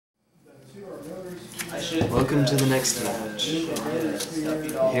Welcome to the next match.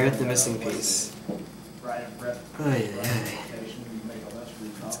 Here at the missing piece. Oh yeah.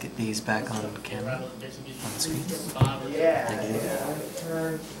 Let's get these back on camera. On the screen. Thank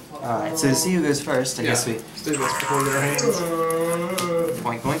you. Alright, so to see who goes first, I guess we let's do this before we get our hands.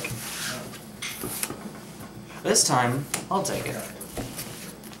 Boink boink. This time, I'll take it.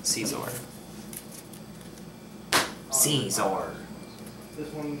 Caesar. Caesar. This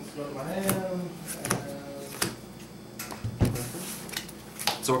one's going to my hand.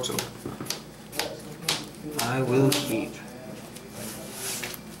 Zorkso. I will keep.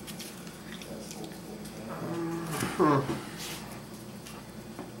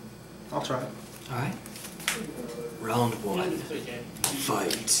 I'll try it. Alright. Round one.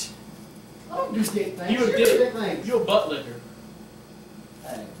 Fight. I don't do dick things. You a dick. You a butt licker.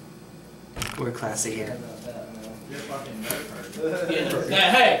 We're classy here. You're fucking nerd.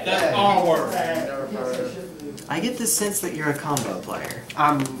 Hey, that's our word. I get the sense that you're a combo player.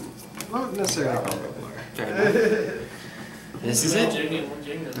 I'm not necessarily a combo player. Fair enough. This is it.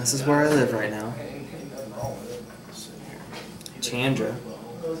 This is where I live right now. Chandra.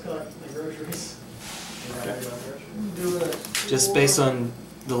 Just based on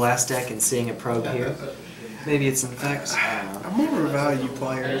the last deck and seeing a probe here, maybe it's in fact, I don't know. I'm more of a value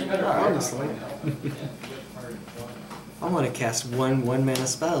player, honestly. I want to cast one mana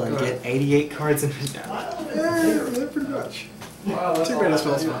spell and get 88 cards in it. Yeah, pretty much. 2 mana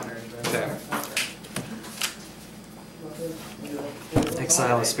spells fine. Fair.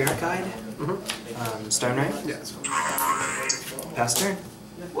 Exile a Spirit Guide. Stone Ray. Yeah, it's fine. Pass turn.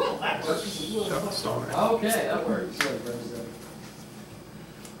 Stone Ray. Okay, that works.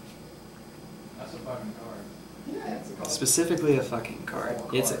 That's a fucking card. Specifically a fucking card.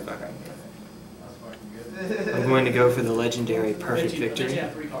 It's a fucking card. That's fucking good. I'm going to go for the legendary Perfect Victory.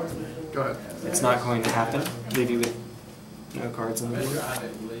 Go ahead. It's not going to happen. Leave you with no cards on the board. I bet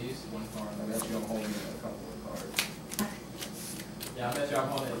at least one card. I bet you I'm holding a couple of cards. Yeah, I bet you I'm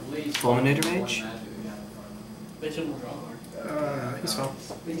holding at least Fulminator one Mage? magic we have in front of me. Bet you we'll draw a card. He's fine.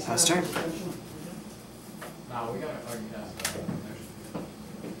 Pass turn. Nah, we gotta fucking cast that.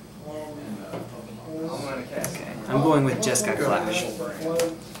 I'm going to cast. Okay. I'm going with Jeskai Flash.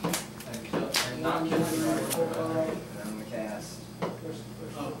 And not kill the I'm going to cast. I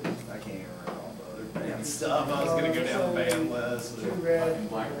can't even remember all the other band stuff. I was going to go down the band list. fucking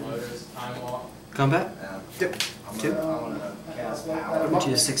Black Lotus, Time Walk. Combat? Yep. I'm Two. going to cast Power. Which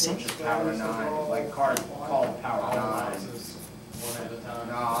is 16. Power 9. Like a card called Power 9. One at a time.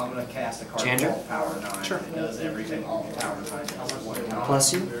 No, I'm going to cast a card Chandra? called Power 9. Sure. It does everything all Power 9 does. One time.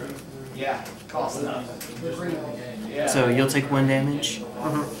 Plus you. Yeah, costs nothing. Yeah. So you'll take 1 damage.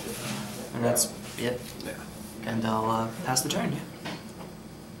 Mm-hmm. And that's it. Yeah. And I'll pass the turn.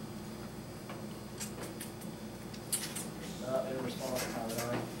 In response to Power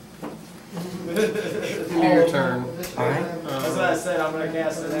 9. Give me your turn. Alright. That's what I said. I'm going to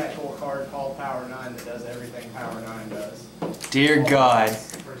cast an actual card called Power 9 that does everything Power 9 does. Dear God.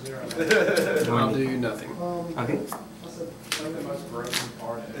 I'll do nothing. Okay. The most broken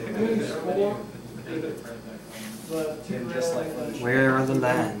card And just like Where are the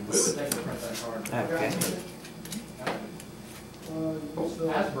lands? Okay.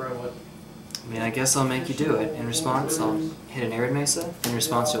 Hasbro, what? I mean, I guess I'll make you do it. In response, I'll hit an Arid Mesa. In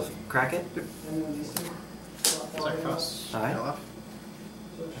response, you'll crack it. Sacrifice. Alright. LF.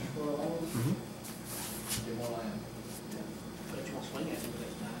 Get more land. But you won't swing at it.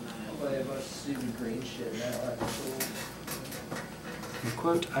 play a bunch of stupid green shit now. Like And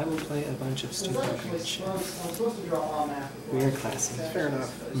quote, I will play a bunch of stupid green shit. I'm supposed to draw all map. We are classy. Fair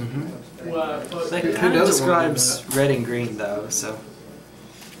enough. That Who kind of doesn't want to do describes red and green, though, so...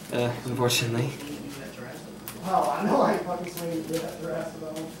 unfortunately. Oh, I know I fucking swing that dress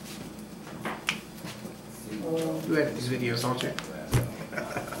though. You edit these videos, don't you?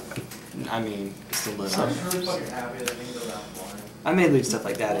 I mean, just a little. I'm really fucking happy that things are that blind. I may leave stuff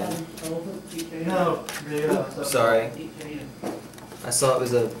like that in. No, Sorry. I saw it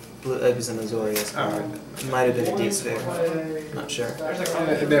was a Azorius card. It might have been a D-Sphere. Not sure. It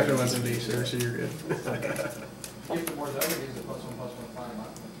definitely wasn't D, so you're good. Okay. If the board's over, use the +1/+1 flying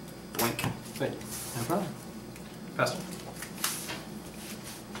life. Boink. Thank you. No problem. Pass.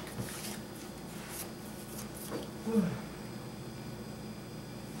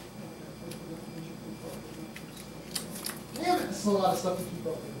 Damn it, that's a lot of stuff to keep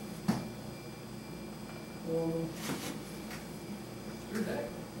up with. Your deck.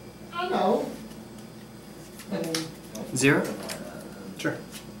 I know. 0. Sure.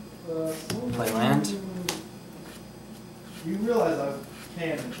 Play land. You realize I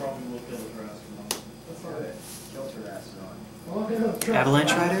can and probably will kill the grass. Kill Terrassadon.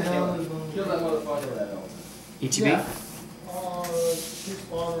 Avalanche Rider? Kill that motherfucker. Kill that elephant. ETB? Yeah. 2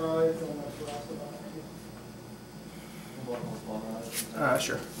 spawn rides and that's last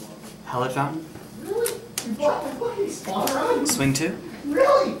Sure. Hallowed Fountain? Really? You bought the fucking spawn ride? Swing 2?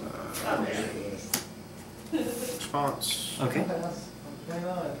 Really? Response. Okay. Pass. I'm playing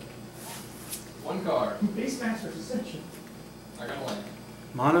on it. 1 card. Beastmaster's Ascension. I got one.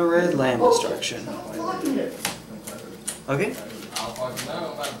 Mono red land destruction. Stop blocking it. Okay. I'll fucking know. I'm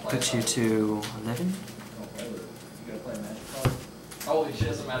about to play. Put you to 11. You gotta play a magic card? Holy shit,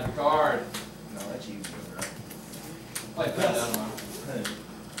 it's a magic card. No, that's easy, bro. Play that down, man.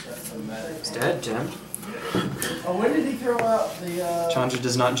 That's so magic. It's dead, Jim. Oh, when did he throw out the, Chandra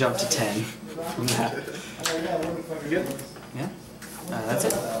does not jump to 10 from that. Oh, yeah, when the fuck Good. Yeah. That's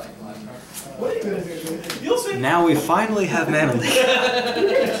it. What are you gonna do? You'll see. Now we finally have Mana League.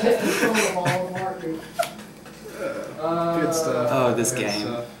 Good stuff. Oh, this Good game.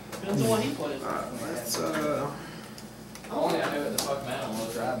 stuff. Depends on what he plays. Let's, Only I knew what the fuck mana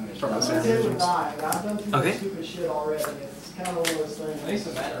was driving me. Probably I'm same gonna say reasons. with die, but I've done too much Okay. stupid shit already. It's kind of one of those things. I need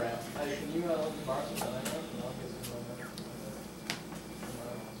some mana ramp. Hey, can you borrow some mana ramp? And I'll get some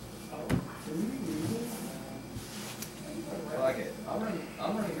I like it. I'm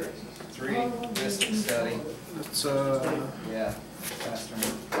running Graces. 3, Mystic Study. Let's, Yeah. Fast turn.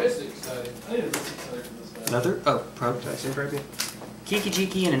 Mystic Study. I need a Mystic Study for this guy. Another? Oh, probe. did I say Freddy?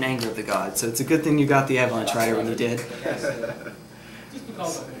 Kiki-jiki and an Anger of the Gods. So it's a good thing you got the Avalanche Rider when you did. Just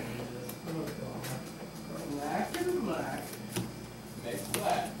because of it. Black and black. Makes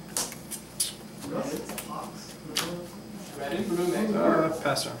black. Yes, it's a fox. Red and blue makes purple.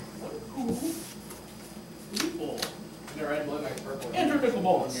 Pass turn. People. And red and blue makes purple. Enter nickel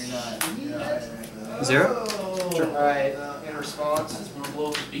balls. You're not. 0? Sure. Alright, in response. That's when we're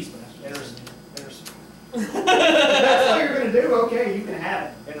blowing the Beastmaster. That's what you're gonna do? Okay, you can have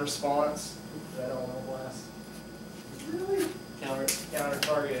it. In response. I don't know, blast. Really? Counter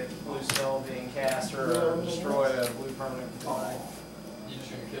target blue spell being cast or destroy a blue permanent fly. You just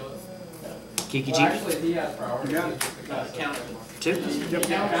gonna kill it? Kiki-jiki? Actually, he has priority. You got it. Got it. Counter. 2?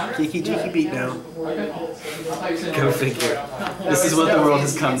 Counter? Kiki-jiki beatdown. Okay. Go figure. This is what the world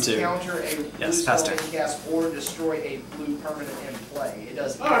has come to. Counter a Yes, blue pass spell turn. being cast or destroy a blue permanent in play. It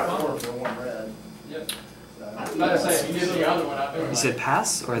does Alright, 4 for 1 red. Yep. I was about to say, if you did the other one, I'd do it. You said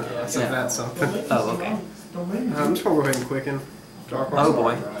pass? Or So that's something. Oh, okay. I'm just gonna go ahead and quicken. Draw a card. Oh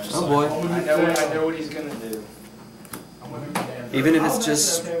boy. Oh boy. I know what he's gonna do. Even if it's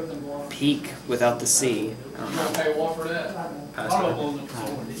just peak without the C. I don't You know. gonna pay 1 for that? Pass Auto turn. blows up the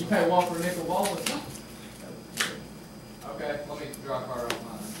sword. Did you pay 1 for a nickel ball? Okay, let me draw a card off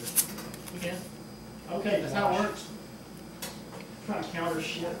mine. We can. Okay, That's how it works. Trying to counter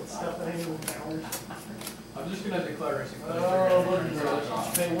shit with stuff that ain't even counters. I'm just gonna declare it. Oh, look, did you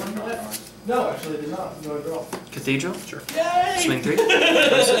pay 1 for that? No, actually, did not. No draw. Cathedral? Sure. Yay! Swing 3?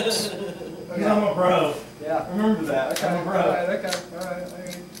 Because I'm a bro. Yeah. Remember that. I'm a bro.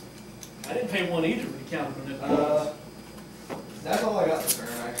 Alright. I didn't pay 1 either when you counted for nickel balls. That's all I got for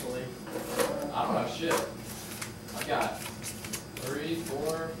turn, actually. I don't have shit. I got 3,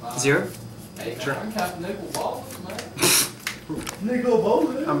 4, 5. 0? Hey, Sure. I'm counting nickel balls, man. Nickel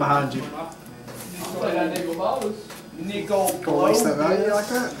Bowman. I'm behind you. I'll play that nickel balls. Nickel Go waste that value like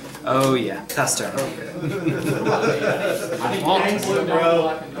that? Oh yeah. Pass turn. I need gang blue,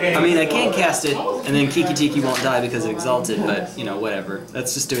 bro. I mean, I can cast it, and then Kiki-jiki won't die because it exalted, but, you know, whatever.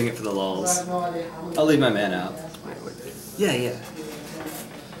 That's just doing it for the lulz. I'll leave my mana out. Yeah, yeah.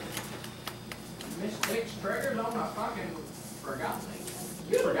 Mistakes triggered on my fucking forgot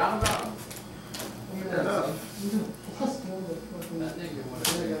thing. You forgot about him. Fair enough. That nigga would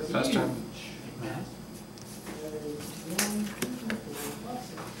have been Pass turn.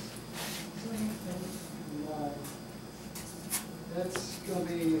 That's gonna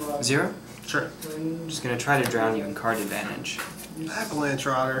be like 0? Sure. I'm just gonna try to drown you in card advantage. Avalanche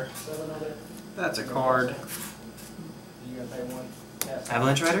Rider. 700. That's a card. You gonna pay 1?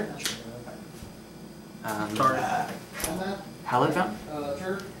 Avalanche Rider? Target. On that, Hallowed Fountain?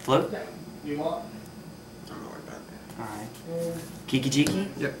 Sure. Float? You want? I'm not worried about Alright. and Kiki-jiki?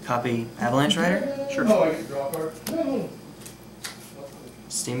 Yep. Copy Avalanche Rider? Sure. Oh, I get to draw a card.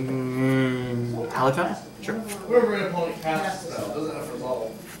 Steam... Hallowed Fountain? Sure. Whoever an opponent casts a spell doesn't have to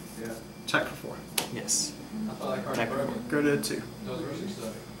resolve. Yeah. Check for 4. Yes. I thought that card Check. was broken. Go to 2. Those were 6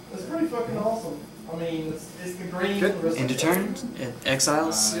 stuff. That's pretty fucking awesome. I mean, it's the green. Good. the rest End of turn, it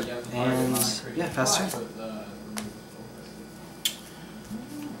exiles, Yeah, and yeah, fast turn. So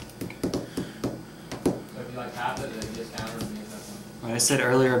if you like half it, it gets countered and you get that one. What did I said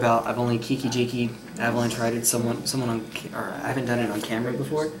earlier about I've only kiki-jiki avalanche rided someone on, or I haven't done it on camera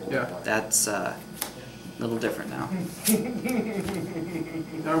before. Yeah. That's a little different now.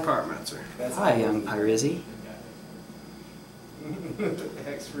 Young Pyromancer. Hi, young Pyrizzi.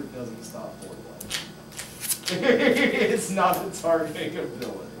 Hexproof doesn't stop foreplay. It's not the targeting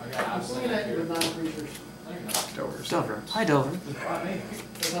ability. I'm looking at you with non-creatures. Dover. Hi, Dover.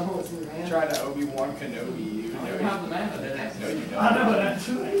 There's no what's in your hand. Trying to Obi-Wan Kenobi you. I don't have the mana. No, you don't. I know, but that's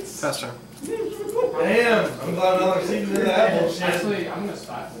too late. Pass turn. Damn! I'm glad another season of that bullshit. Actually, I'm gonna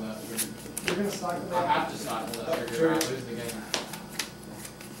stifle that trigger. You're gonna stock I that. have to stifle that trigger or I lose the game.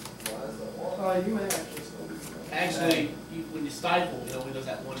 You may actually still be. Actually, when you stifle, it only does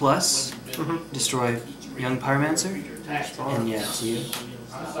that one. Plus, one destroy young Pyromancer. attack. And yeah, it's you.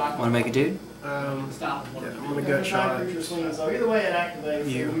 I'm stifling. Want to make a dude? Stop one. Yeah, I'm gonna gut shot. Creature swing, so either way it activates.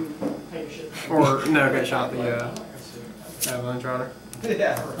 You. So you pay your shit. Or, no, gut shot the Avalanche Rider.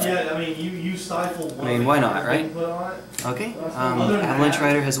 Yeah. Yeah, I mean, you stifle one. I mean, why not, right? Put on it. Okay. Other than Avalanche that,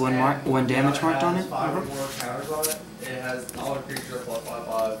 Rider has one damage marked on it. 5 or more counters on it. It has all the creatures plus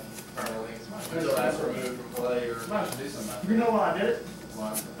 5/5 permanently. Until that's removed from play or. Somebody should do something about You know why I did it?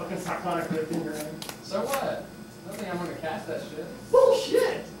 What? Fucking Cyclonic Rift in your hand. So what? I think I'm gonna cast that shit.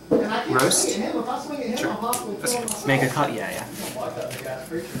 Bullshit! And I can't Roast? swing at him. If I swing at him, Sure. I'll possibly kill him myself. Make a cut. Yeah, yeah. I don't like that big ass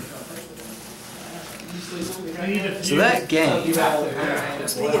creature. I need a So few. that game, You have to.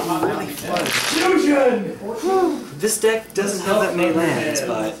 Fusion! this deck doesn't have that many lands,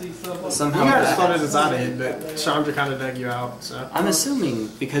 but somehow. You guys thought it as I did, but Chandra kind of dug you out, so. I'm assuming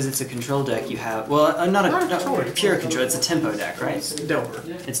because it's a control deck, you have not a pure control. It's a tempo deck, right? Delver.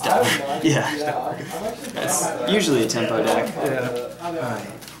 It's done. Yeah. That's usually a tempo deck. Yeah. Alright.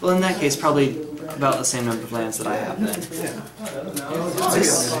 Well, in that case, probably about the same number of lands that I have then.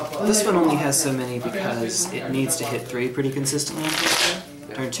 This one only has so many because it needs to hit 3 pretty consistently on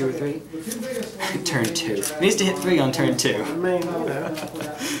turn 2 or 3. Turn 2. It needs to hit 3 on turn 2. I mean,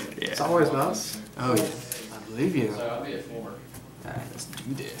 it's always nice. Oh yeah, I believe you. So I'll be at 4. Alright, let's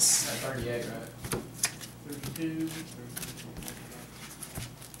do this. At 38, right? 32.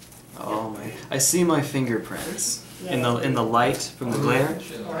 Oh my! I see my fingerprints in the light from the glare.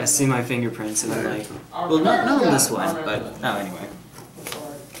 I see my fingerprints, and I'm like, well, not on this one, but oh, anyway.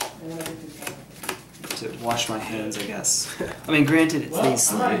 To wash my hands, I guess. I mean, granted, it's these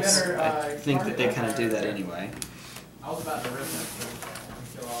sleeves. I think that they kind of do that anyway. I was about to rip that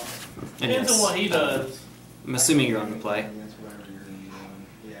thing. Kill off. And Depends on yes, what he does. I'm assuming you're on the play.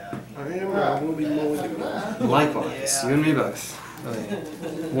 I am, we'll be more with you. Likewise, you and me both. Okay.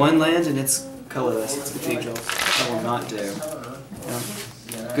 One land and it's colorless. It's cathedral. I will not do.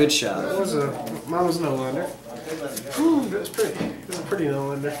 Yeah. Good shot. Mine was no lander. Ooh, that's pretty. It was a pretty no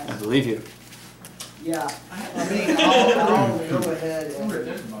lander. I believe you. Yeah. I mean, I'll go ahead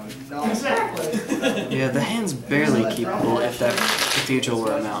and not. Exactly. Yeah, the hand's barely keepable if that cathedral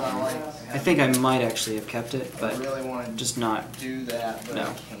were a mountain. I think I might actually have kept it, but really want to just not. do that, but No. I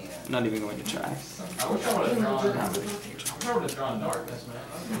can't. Not even going to try. I wish I would have drawn. Not the I cathedral. would have drawn darkness, man.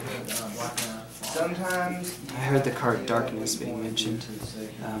 That would have been black and white. Sometimes I heard the card Darkness being mentioned.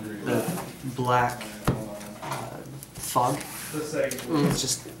 The black fog. It's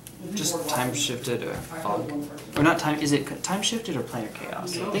just time shifted or fog. Or not time, is it time shifted or planar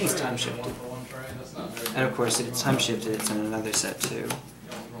chaos? I think it's time shifted. And of course, if it's time shifted, it's in another set too.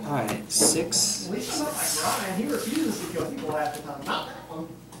 Alright, 6. At least it's not like Ryan. He refuses to kill people half the time. Not that one.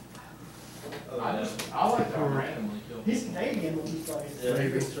 I like to randomly kill. He's Canadian when he plays.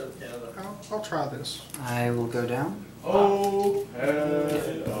 Maybe. I'll try this. I will go down. Oh, I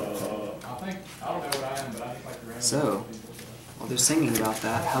think, I don't know what I am, but I just like to randomly So, kill people. while they're singing about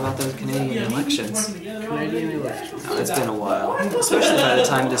that, how about those Canadian elections? Canadian elections. No, it's been a while. Especially by the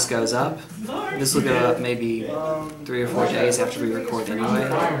time this goes up. This will go up maybe 3 or 4 days after we record anyway.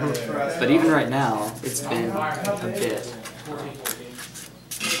 But even right now, it's been a bit.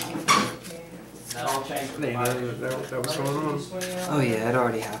 They know that was going on. Oh yeah, it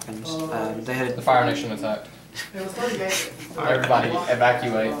already happened. They had the Fire Nation attacked. It was 30 days. Everybody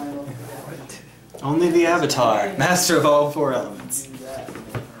evacuate. only the Avatar, master of all 4 elements.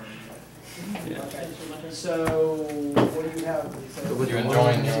 Yeah. So, what do you have? You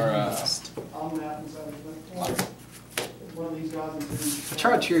enjoying your I'm gonna have to one of these guys I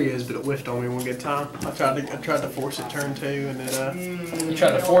tried Cheerios, but it whiffed on me one good time. I tried to force it turn 2, and then You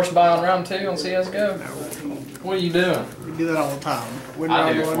tried to force buy on round 2 on CSGO? What are you doing? we do that all the time. Win I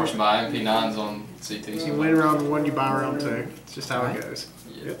round do 1, force buy MP9s on CT. you win round 1, you buy round 2. It's just how it goes.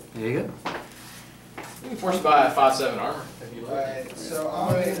 Yeah. There you go. You can force buy a 5/7 armor if you like. Alright, so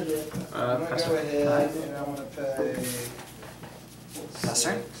I'm gonna go ahead and I'm gonna pay Pass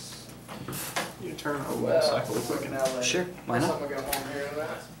turn? Your turn, I will cycle the quicken. Sure, why not? Something will go home here in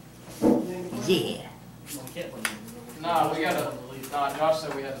that. Yeah. Well, we can't leave. No, we gotta, no, Josh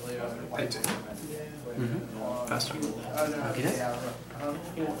said we had to leave after. Pass turn. Okay, then.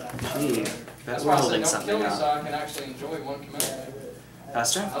 He won't die. Gee, bet That's we're why I holding said don't kill something me so out. I can actually enjoy one command.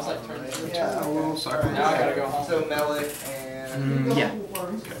 Pass turn? I was like, turn this. Yeah, I will cycle. Now I gotta go home. So Melik and. Yeah.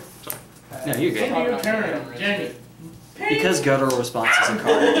 Okay, sorry. No, you're good. Into your turn, Jamie. Because guttural response is a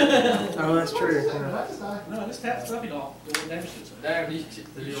card. Oh, that's true. Yeah. No, just tap stuffy doll. Go with damage to it. Damn, you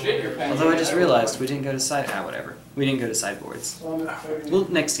shit your pants. Although I just realized we didn't go to side. Whatever. We didn't go to sideboards. Well,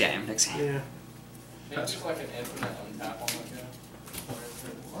 next game. Next game. Yeah. Can you just like an infinite untap on that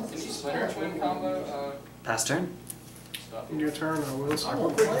guy? Can you splinter twin combo, Pass turn? stuff? In your turn, I will I'm cycle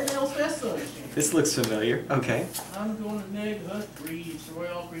gonna quicken. play else best though. This looks familiar. Okay. I'm going to neg, hunt, breed,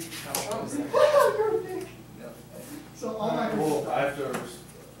 destroy all creatures. So all my. Well, I have to,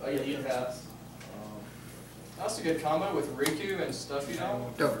 Oh, yeah, you pass. That's a good combo with Riku and Stuffy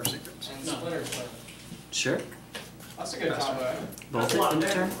Doll Delver secrets. and No. Splinter Twin. Sure. That's a good combo. Bolt it into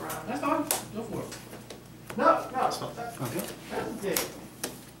turn. That's fine. Go for it. No, That's fine. Okay. that's a dick.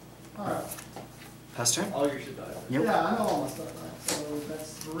 Alright. Pass turn? All your shit died. Yep. Yeah, I know all my stuff, right? So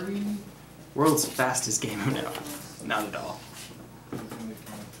that's 3. World's fastest game of now. Not at all.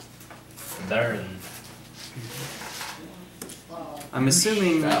 darn. I'm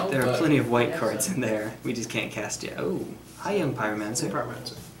assuming Well, there are but- plenty of white cards in there. We just can't cast yet. Oh. Hi, young pyromancer.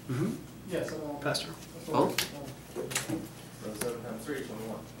 Pyromancer. Mm-hmm. Yeah, so. Pass turn. Bolt. 7 times 3,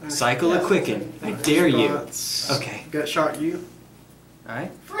 21. Cycle a quicken. I dare you. Shots. Okay. Gut shot you.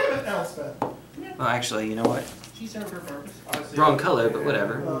 Alright. Free it, Elspeth. Well, actually, you know what? She served her purpose. Wrong color, but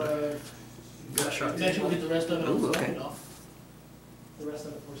whatever. Gut shot you. Eventually we'll get the rest of it on Ooh, stuffy okay. doll. The rest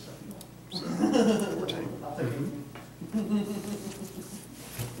of it for stuff. 14. I'll take Mhm. it.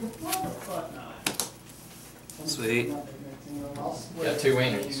 What the fuck, nah. Sweet. Got 2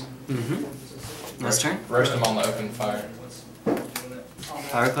 wieners. Mm-hmm. Last turn? Roast them on the open fire.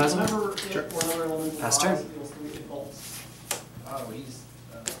 Pyroclasm? Sure. Pass turn. Oh, he's.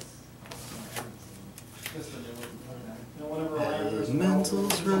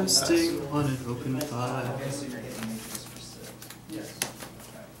 Elementals roasting on an open fire. So you're hitting me just for 6. Yes.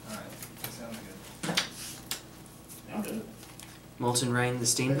 Alright, that sounds good. I'm good. Molten Rain, the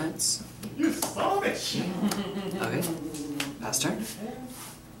steam vents. You son of a bitch! Okay. Pass turn?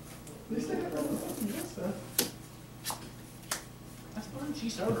 That's fine. She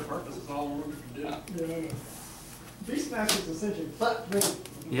served her purpose. That's all we're going to do. Beast Smash is essentially fuck me.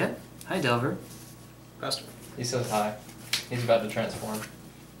 Yeah. Hi, Delver. Pass turn. He says hi. He's about to transform.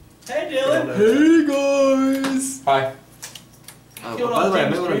 Hey, Dylan. Hey, guys! Hi. Oh, Killed by all the way, I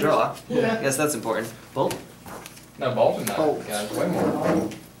James may want to draw. Yeah. Yes, that's important. Bolt? No, Bolton died, Bolt. guys. Way more.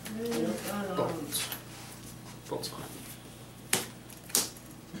 Bolts. Bolts fine.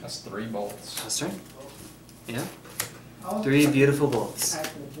 That's 3 bolts. Pass turn? Yeah. 3 3 beautiful bolts.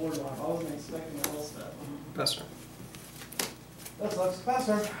 Actual boardwalk. I wasn't expecting all stuff. Pass turn. That sucks. Pass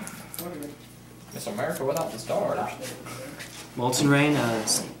her. It's America without the stars. Molten Rain,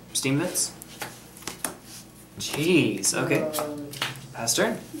 steam vents. Jeez, okay. Pass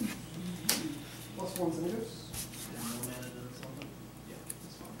turn? Plus 1 centimeters.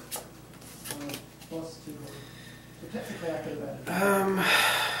 Plus 2. So technically I could have added.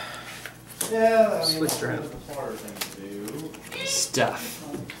 Yeah, I mean. Switched around. Harder thing to do. Stuff.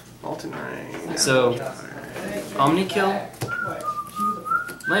 Molten Rain. So, Omni kill, Wait, she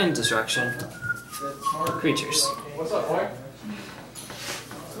was a. land destruction, creatures. What's up, boy?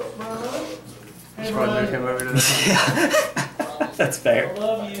 Just want to move him over to the. Yeah. That's I fair.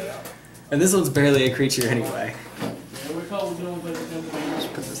 love you. And this one's barely a creature anyway. Yeah, we call it the only place that's going to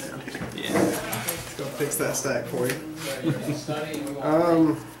be. Put this down here. Yeah. Let's go fix that stack for you.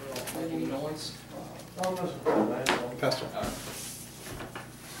 Um. Pass turn.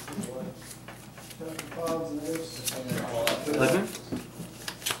 Living?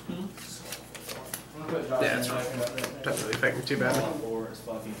 Yeah, that's right. Doesn't really affect me too badly. It's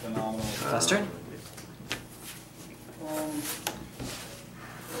fucking phenomenal. Pass turn?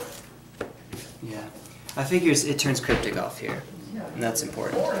 Yeah. I figure it turns cryptic off here. And that's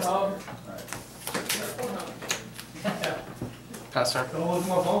important. Pass turn. Don't look at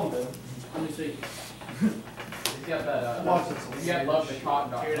my phone, then. Let me see. He's got that, Watch this. he's got love the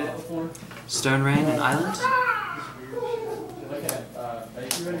cotton dot. Heard that before? Stone Rain and Island? Look at,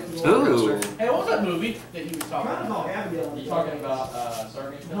 Ooh. Hey, what was that movie that you were talking Trying to call about? Abigail. you talking about,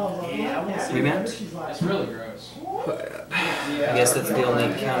 serving? Yeah, I want to see Remand? It's really gross. I guess that's the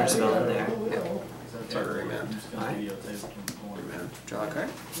only counter spell in there. Sorry, man. Alright. Remand. Draw a card.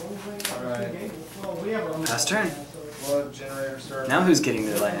 Alright. Pass turn. Blood generator server. Now who's getting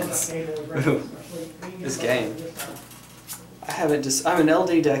their lands? Ooh, this game. I haven't just. I'm an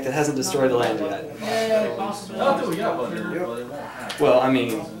LD deck that hasn't destroyed a land yet. Oh, dude, we got blood generator, but it won't happen. Well, I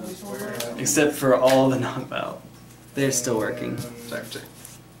mean, except for all the knockout. They're still working.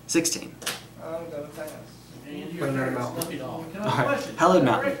 16. I'm gonna pass. Put another mountain. Alright, Hallowed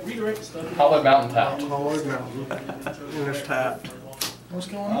Mountain. Hollowed Mountain tapped. Hollowed mountain. And there's tapped. What's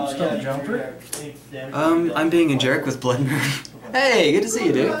going on, Stone Jumper? I'm being a jerk with Blood Moon. Hey, good to see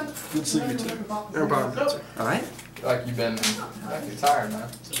you, dude. Good to see you too. No problem, Spencer. Alright. Like you've been, like you're tired, man.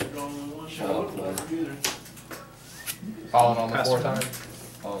 Falling on the Pass 4 turn. time.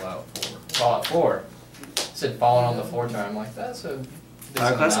 Fall out 4. Fall out 4. Said falling on the 4 time. I'm like, that's a decent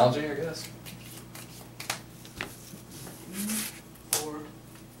class? analogy, I guess.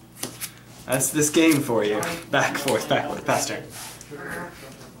 That's this game for you. Back, forth, backward, pass turn.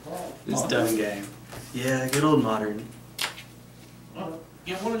 This dumb game. Yeah, good old Modern.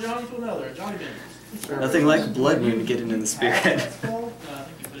 Get one of Johnny to another. Johnny Benders. Nothing like Blood Moon getting in the spirit. I think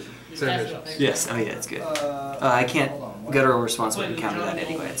you put it. Service. Yes, oh yeah, it's good. I can't guttural response wouldn't counter that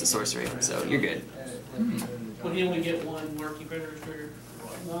anyway, it's a sorcery, so you're good. Would he only get one working predator trigger?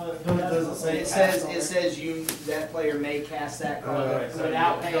 It says you, that player may cast that card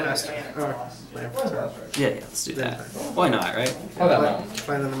without paying Pass the turn. mana cost. Yeah, let's do that. Why not, right? How that mountain?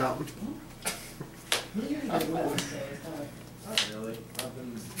 Plant on the mountain. Not really.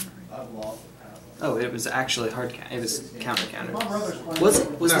 I've lost the pass. Oh, it was actually hard count. It was counter. Was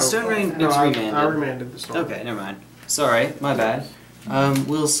the No. Stone Rain? It No, was I remanded. remanded the storm. Okay, never mind. Sorry, my bad.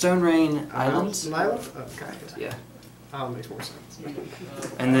 Will Stone Rain Island? Island? Okay. Yeah. Island makes more sense.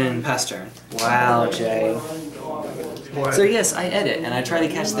 And then pass turn. Wow, Jay. What? So yes, I edit and I try to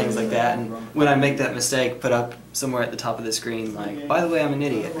catch things like that, and when I make that mistake, put up somewhere at the top of the screen like, by the way, I'm an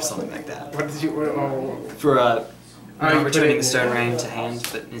idiot or something like that. What did you? Oh, For you not put returning it- the Stone Rain to hand,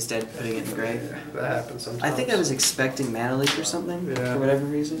 but instead putting it in the grave. that happens sometimes. I think I was expecting Mana Leak or something Yeah. for whatever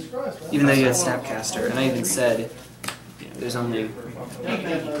reason, even though you had Snapcaster, and I even said, you know, there's only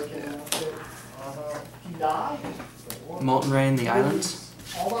Molten Rain, the island.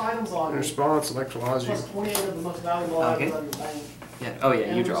 All the items on In it, response, electrolyze plus 28 of the most valuable Okay. items on your bank. Yeah. Oh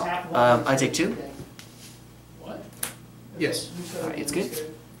yeah, you draw. I take 2. What? Yes. Alright, it's good.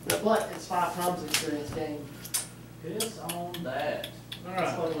 But it's 5 times experience game. Piss on that. That's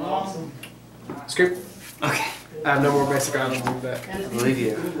Alright, fucking awesome. Scoop. Okay, I have no more basic items than that. And I it's believe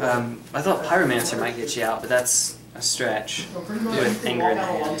you. I thought Pyromancer might get you out, but that's a stretch. So pretty much With you can anger walk in the out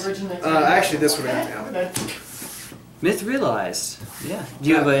on hand. leverage and it's- Actually, this would have me out. Myth Realized. Yeah. Do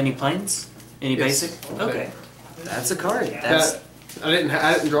you have any planes? Any Yes. basic? Okay. That's a card. That's That, I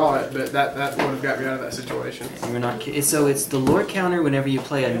didn't draw it, but that would have got me out of that situation. you were not. So it's the lore counter whenever you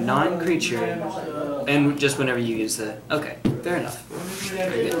play a non-creature, and just whenever you use the. Okay, fair enough.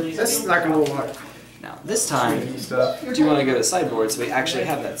 Very good. That's like a little like Now this time, stuff. do you want to go to sideboard so we actually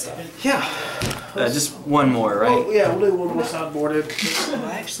have that stuff? Yeah. Just one more, right? Well, yeah, we'll do one more sideboarded.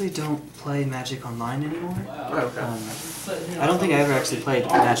 I actually don't play Magic online anymore. Okay. I don't think I ever actually played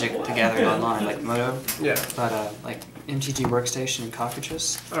Magic the Gathering online, like Moto, Yeah. but like MTG Workstation and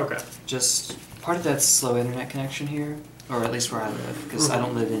Cockatrice. Okay. Just part of that's slow internet connection here, or at least where I live, because I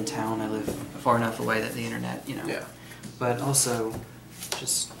don't live in town. I live far enough away that the internet, you know. Yeah. But also,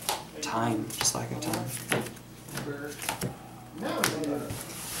 just time, just lack of time.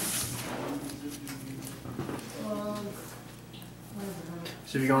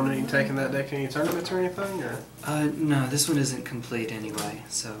 So have you gone and taken that deck in any tournaments or anything, or? No, this one isn't complete anyway,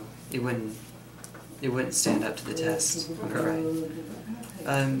 so it wouldn't stand up to the test.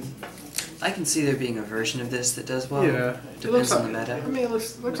 Right. I can see there being a version of this that does well. Yeah. Depends on the I meta. mean, it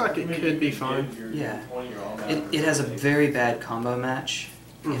looks like it could be fine. Yeah. It has a very bad combo match.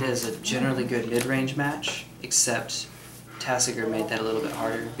 It has a generally good mid-range match, except Tassiger made that a little bit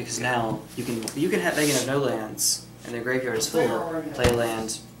harder because now you can have they can have no lands and their graveyard is full. Play a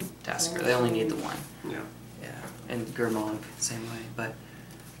land, Tassiger. They only need the one. Yeah. Yeah, and Gurmag same way, but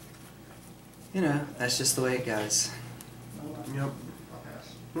you know that's just the way it goes. Yep.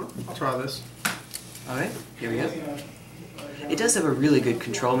 Well, I'll try this. Okay, here we go. It does have a really good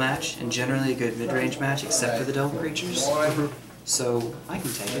control match and generally a good mid-range match, except for the devil creatures. So I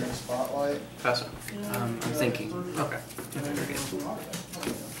can take it. Spotlight. Pass it. I'm thinking. Okay. Very good.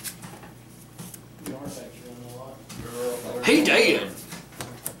 Hey, Dan!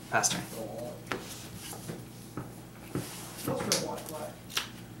 Pass turn.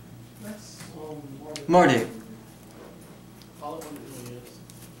 Mardu. Call it what it really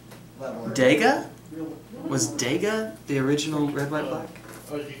is. Dega? Was Dega the original red, white, black?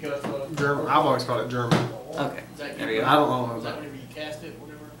 Oh, did you cast one? German. I've always called it German. Okay, Is that there we go. I don't know Is that about whenever you cast it,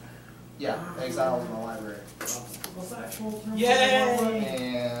 whatever? Yeah, Exile is my library. What's the actual term? Yay!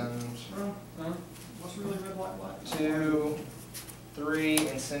 And What's really red, white, black? 2, 3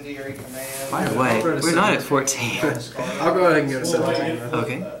 incendiary command. By the way, I'll go to we're not at 17. 14. I'll go ahead and go to 17. then.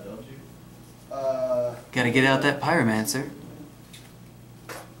 Okay. Uh, Gotta get out that pyromancer.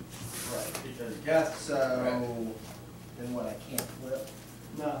 right. Cast. So then what? I can't flip.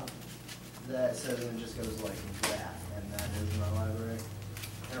 No. That so then it just goes like that, and that is my library.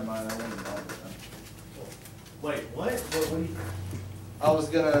 Never mind, I wouldn't bother with them. Wait, what? What do you? I was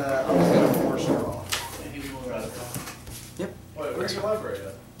gonna force draw. And he was going right across. Yep. Wait, where's your library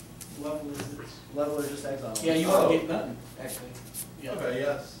at? Level is it? Level or just exile. Yeah, you won't get nothing, actually. Yeah. Okay,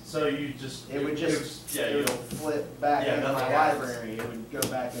 yes. So you just. It would just Yeah, it you would don't. flip back Yeah, into my nothing happens. library. It would go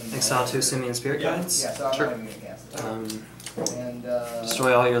back in. Exile 2 Simian Spirit Yeah. Guides. Yeah, so I'm Sure. not even gonna cast it. And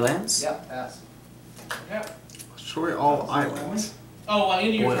Destroy all your lands. Yep, pass. Yeah. Destroy all islands. Oh, well,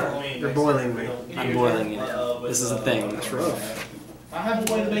 into your Boil. turn. You're boiling me. I'm boiling it. This is a thing. That's rough. I have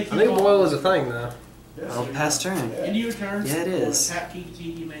a way to make I you think boil is a thing now. Well, pass turn. Into your turn. Yeah, it is. Tap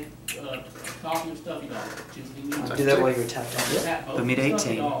kiki-jiki, make coffee with stuffy dog. Choosing these. Do that while you're tapped out. Tap both Put me to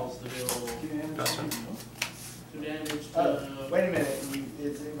stuffy 18. dogs to deal Pass turn. 2 damage Oh, to. wait a minute.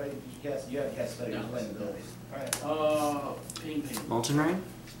 Is anybody? Did you cast? You haven't cast spells. No. You're playing abilities. Alright. Ping ping. Molten Rain.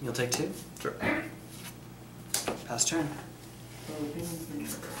 You'll take 2. Sure. Pass turn. So, ping ping.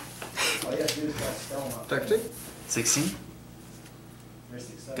 All you have to do is cast spell not. Take 2. 16.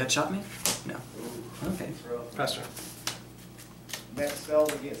 Mystic Stone. Gut shot me? No. Okay. Pass turn. Next spell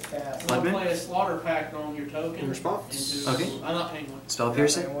that gets cast. I'm Blood gonna Moon? play a slaughter pact on your token. In response. Into, Okay. I'm not paying one. Spell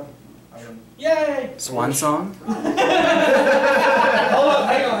piercing. Yay! Swan Song. Hold on,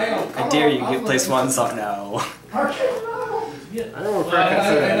 hang on. I dare you get play Swan Song. No. Yeah. I know what I crack now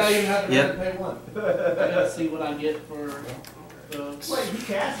that you have to Yep. pay one. I gotta see what I get for the. Wait, you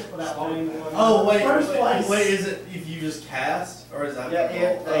cast it without playing one. Oh, wait, First place. wait, is it if you just cast, or is that? Yeah,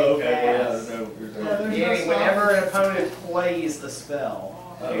 if they Oh, okay, cast. yeah, no, Yeah, whenever an opponent plays the spell.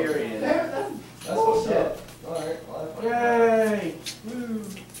 Period. That's what's up. Alright, well, that's fine. Yay! Woo!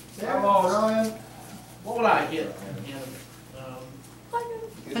 Come on, Ryan. What would I get?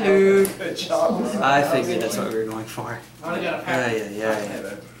 Hello. Good job. I figured that's what we were going for. I got a Yeah, pack.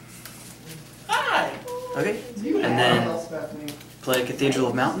 yeah. Hi! Okay. And then play Cathedral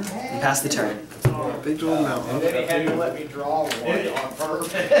of Mountain and pass the turn. Big Joel And Mountain. then he had to let me draw one on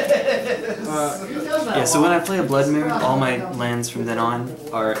purpose. Yeah, so when I play a Blood Moon, all my lands from then on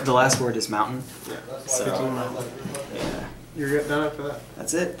are, the last word is mountain. So, yeah, You're getting done after that.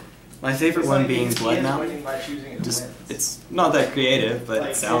 that's it. My favorite one being Blood Mountain. Just, it's not that creative, but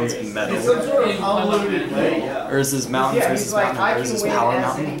it sounds It's metal. some sort of convoluted way, yeah. Versus Mountain versus Mountain versus Power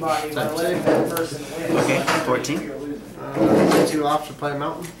Mountain. Okay, 14. Gives you option to play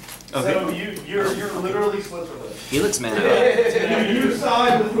Mountain. Okay. So you're literally Switzerland. Helix Mana. You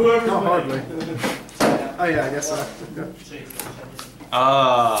side with whoever's Not winning. hardly. Oh yeah, I guess so.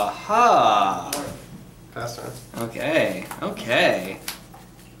 Aha! Pass turn. Okay, okay.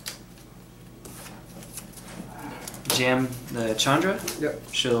 Jam the Chandra. Yep.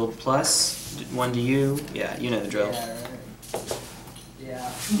 Shield plus 1 to you. Yeah, you know the drill.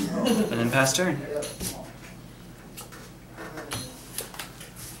 Yeah. And then pass turn. Yep.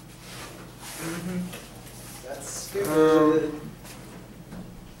 That's stupid.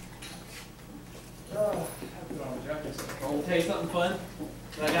 I'll tell you something fun.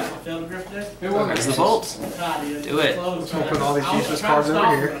 I got my field grip today. Where's the bolt? God, dude, Do it. close. We'll put all these I was useless trying cards to over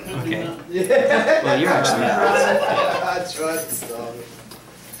stop here. it, I couldn't do Okay. nothing. Well, you're actually out. I tried to stop it.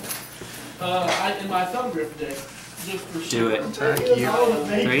 In my thumb grip today, just for Do it. Attack you.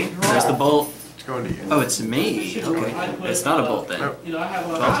 3. There's the bolt. It's going to you. Oh, it's me. Okay. It's not a bolt then. Nope. You know, I have a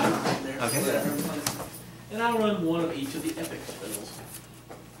Well, there. okay. And I run one of each of the epic spells.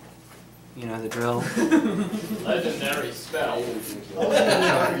 You know the drill. Legendary spell.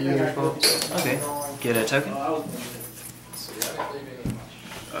 Attack you in response. Okay. Get a token. I was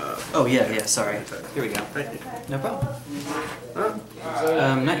Oh, yeah, sorry. Here we go. Thank you. No problem. Huh?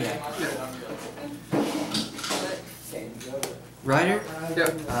 Not yet. Rider, Yep.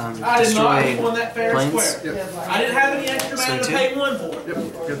 I did not destroy won that fair and planes. square. Yep. I didn't have any extra mana to Swing pay one for it. Yep.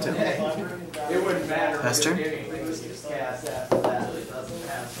 Good too. It wouldn't matter. Pass turn. Anything was just cast after that. It doesn't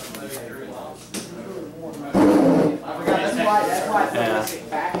have some later long. I forgot. That's why I Yeah. put it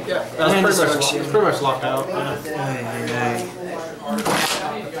back. Yeah. And That's pretty much, destruction. it's pretty much locked out.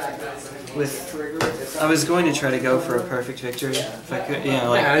 With, I was going to try to go for a perfect victory if I could. You know,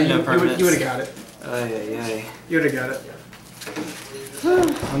 like Yeah, no you permanents. would have got it. Ay, ay, You would have got it.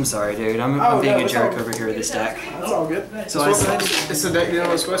 ay. I'm sorry, dude. I'm Oh, being no, a it's jerk all- over here with this deck. That's all good. So I It's decided, the deck you know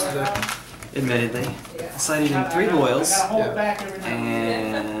what's supposed to do. admittedly, decided in 3 boils Gotta hold Yeah. it back every now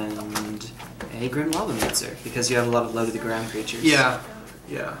and then. and a Grim Lavamancer because you have a lot of low to the ground creatures. Yeah,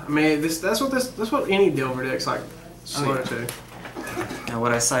 yeah. I mean, that's what any Delver deck's like. Slow yeah. to. Now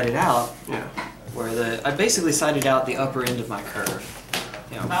what I sided out Yeah. I basically sided out the upper end of my curve.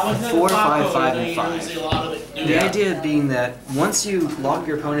 You know, Now, wasn't that 4, the top 5, over 5, there? and You really 5. see a lot of it do The that. idea being that once you lock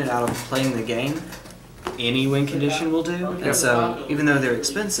your opponent out of playing the game, any win condition will do. And so, even though they're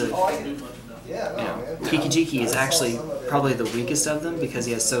expensive, Yeah, you know, kiki-jiki is actually probably the weakest of them because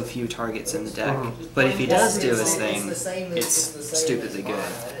he has so few targets in the deck. But if he does do his thing, it's stupidly good.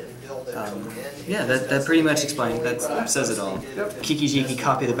 Yeah, that pretty much explains, that says it all. Kiki-jiki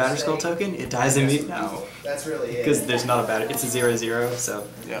copy the Batter Skull token, it dies immediately. No, That's really it. because there's not a batter, it's a 0/0, so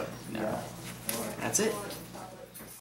Yeah. no. That's it.